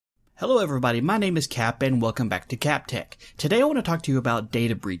Hello everybody, my name is Cap and welcome back to CappTech. Today I want to talk to you about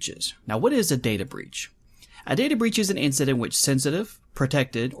data breaches. Now what is a data breach? A data breach is an incident in which sensitive,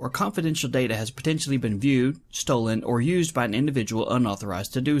 protected, or confidential data has potentially been viewed, stolen, or used by an individual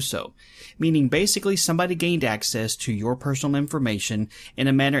unauthorized to do so. Meaning basically somebody gained access to your personal information in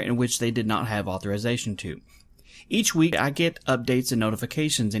a manner in which they did not have authorization to. Each week I get updates and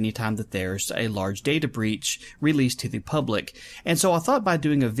notifications anytime that there's a large data breach released to the public, and so I thought by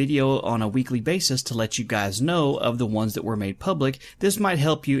doing a video on a weekly basis to let you guys know of the ones that were made public, this might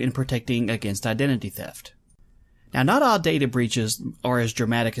help you in protecting against identity theft. Now, not all data breaches are as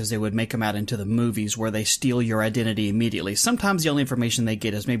dramatic as they would make them out into the movies where they steal your identity immediately. Sometimes the only information they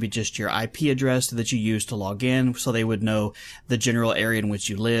get is maybe just your IP address that you use to log in, so they would know the general area in which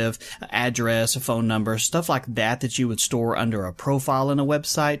you live, address, a phone number, stuff like that you would store under a profile in a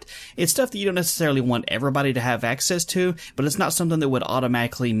website. It's stuff that you don't necessarily want everybody to have access to, but it's not something that would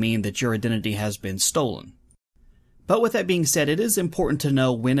automatically mean that your identity has been stolen. But with that being said, it is important to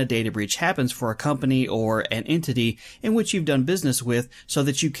know when a data breach happens for a company or an entity in which you've done business with so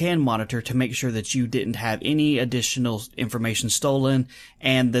that you can monitor to make sure that you didn't have any additional information stolen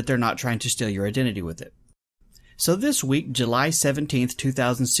and that they're not trying to steal your identity with it. So this week, July 17th,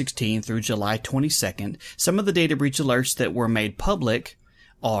 2016 through July 22nd, some of the data breach alerts that were made public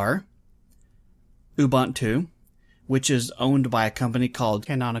are Ubuntu, which is owned by a company called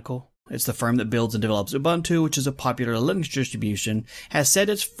Canonical. It's the firm that builds and develops Ubuntu, which is a popular Linux distribution, has said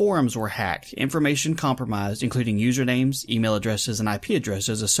its forums were hacked, information compromised, including usernames, email addresses, and IP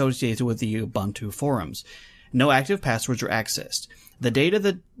addresses associated with the Ubuntu forums. No active passwords were accessed. The date of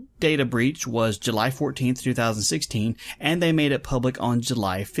the data breach was July 14th, 2016, and they made it public on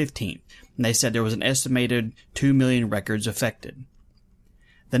July 15th. And they said there was an estimated 2 million records affected.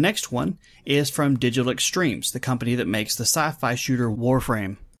 The next one is from Digital Extremes, the company that makes the sci-fi shooter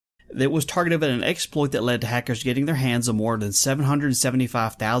Warframe. That was targeted at an exploit that led to hackers getting their hands on more than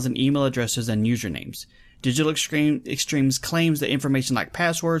 775,000 email addresses and usernames. Digital Extremes claims that information like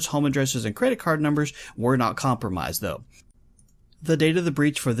passwords, home addresses, and credit card numbers were not compromised, though. The date of the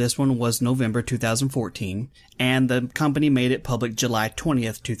breach for this one was November 2014, and the company made it public July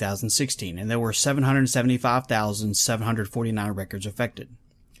 20th, 2016, and there were 775,749 records affected.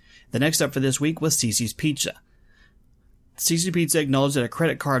 The next up for this week was Cici's Pizza. Cici Pizza acknowledged that a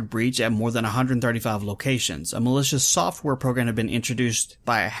credit card breach at more than 135 locations. A malicious software program had been introduced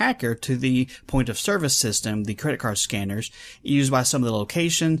by a hacker to the point-of-service system, the credit card scanners, used by some of the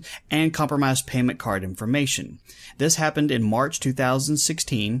locations, and compromised payment card information. This happened in March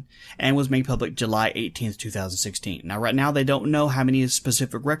 2016 and was made public July 18th, 2016. Now, right now, they don't know how many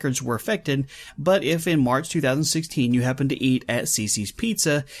specific records were affected, but if in March 2016 you happen to eat at Cici's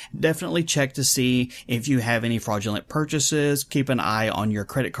Pizza, definitely check to see if you have any fraudulent purchases. Keep an eye on your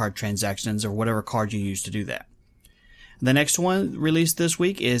credit card transactions or whatever card you use to do that. The next one released this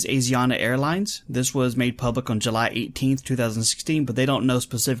week is Asiana Airlines. This was made public on July 18th, 2016, but they don't know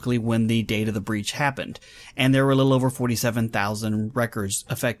specifically when the date of the breach happened. And there were a little over 47,000 records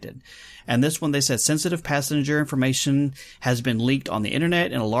affected. And this one, they said sensitive passenger information has been leaked on the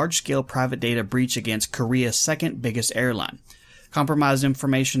internet in a large-scale private data breach against Korea's second biggest airline. Compromised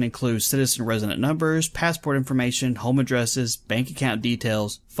information includes citizen resident numbers, passport information, home addresses, bank account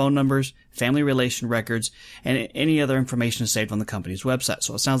details, phone numbers, family relation records, and any other information saved on the company's website.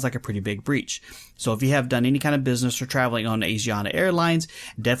 So it sounds like a pretty big breach. So if you have done any kind of business or traveling on Asiana Airlines,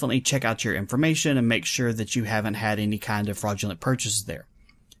 definitely check out your information and make sure that you haven't had any kind of fraudulent purchases there.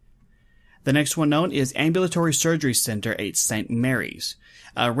 The next one known is Ambulatory Surgery Center at St. Mary's.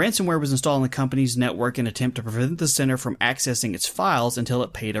 Ransomware was installed on the company's network in an attempt to prevent the center from accessing its files until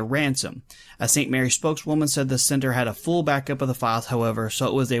it paid a ransom. A St. Mary's spokeswoman said the center had a full backup of the files, however, so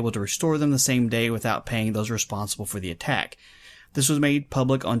it was able to restore them the same day without paying those responsible for the attack. This was made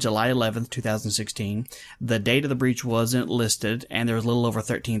public on July 11th, 2016. The date of the breach wasn't listed, and there was a little over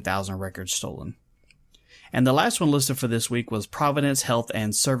 13,000 records stolen. And the last one listed for this week was Providence Health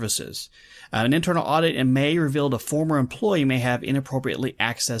and Services. An internal audit in May revealed a former employee may have inappropriately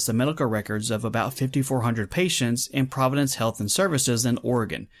accessed the medical records of about 5,400 patients in Providence Health and Services in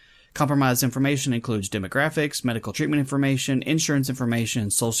Oregon. Compromised information includes demographics, medical treatment information, insurance information,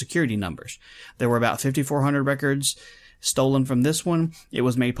 and social security numbers. There were about 5,400 records stolen from this one. It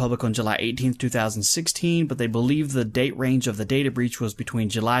was made public on July 18th, 2016, but they believe the date range of the data breach was between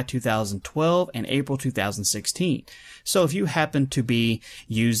July 2012 and April 2016. So if you happen to be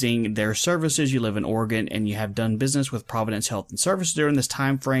using their services, you live in Oregon, and you have done business with Providence Health and Services during this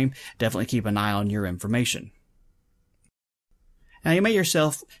time frame, definitely keep an eye on your information. Now you may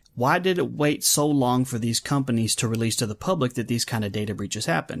yourself Why did it wait so long for these companies to release to the public that these kind of data breaches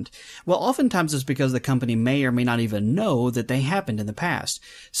happened? Well, oftentimes it's because the company may or may not even know that they happened in the past.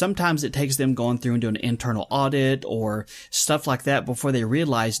 Sometimes it takes them going through and doing an internal audit or stuff like that before they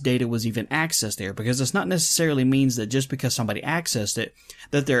realize data was even accessed there, because it's not necessarily means that just because somebody accessed it,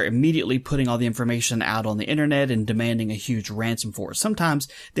 that they're immediately putting all the information out on the internet and demanding a huge ransom for it. Sometimes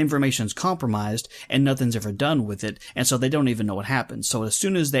the information is compromised and nothing's ever done with it, and so they don't even know what happened. So as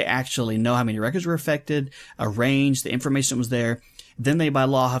soon as they actually know how many records were affected, arranged, the information was there, then they by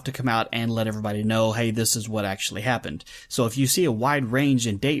law have to come out and let everybody know, hey, this is what actually happened. So if you see a wide range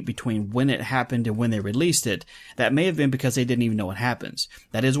in date between when it happened and when they released it, that may have been because they didn't even know what happens.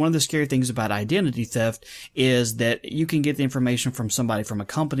 That is one of the scary things about identity theft, is that you can get the information from somebody from a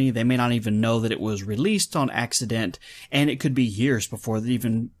company. They may not even know that it was released on accident, and it could be years before it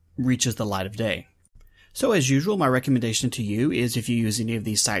even reaches the light of day. So as usual, my recommendation to you is, if you use any of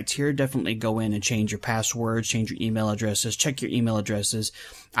these sites here, definitely go in and change your passwords, change your email addresses, check your email addresses.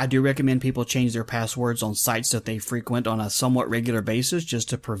 I do recommend people change their passwords on sites that they frequent on a somewhat regular basis, just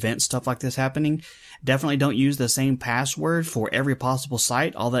to prevent stuff like this happening. Definitely don't use the same password for every possible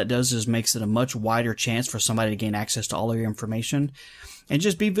site. All that does is makes it a much wider chance for somebody to gain access to all of your information. And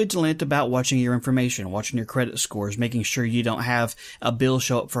just be vigilant about watching your information, watching your credit scores, making sure you don't have a bill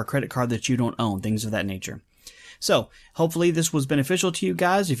show up for a credit card that you don't own, things of that nature. So, hopefully this was beneficial to you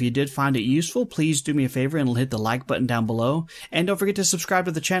guys. If you did find it useful, please do me a favor and hit the like button down below. And don't forget to subscribe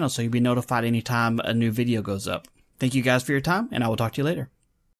to the channel so you'll be notified anytime a new video goes up. Thank you guys for your time, and I will talk to you later.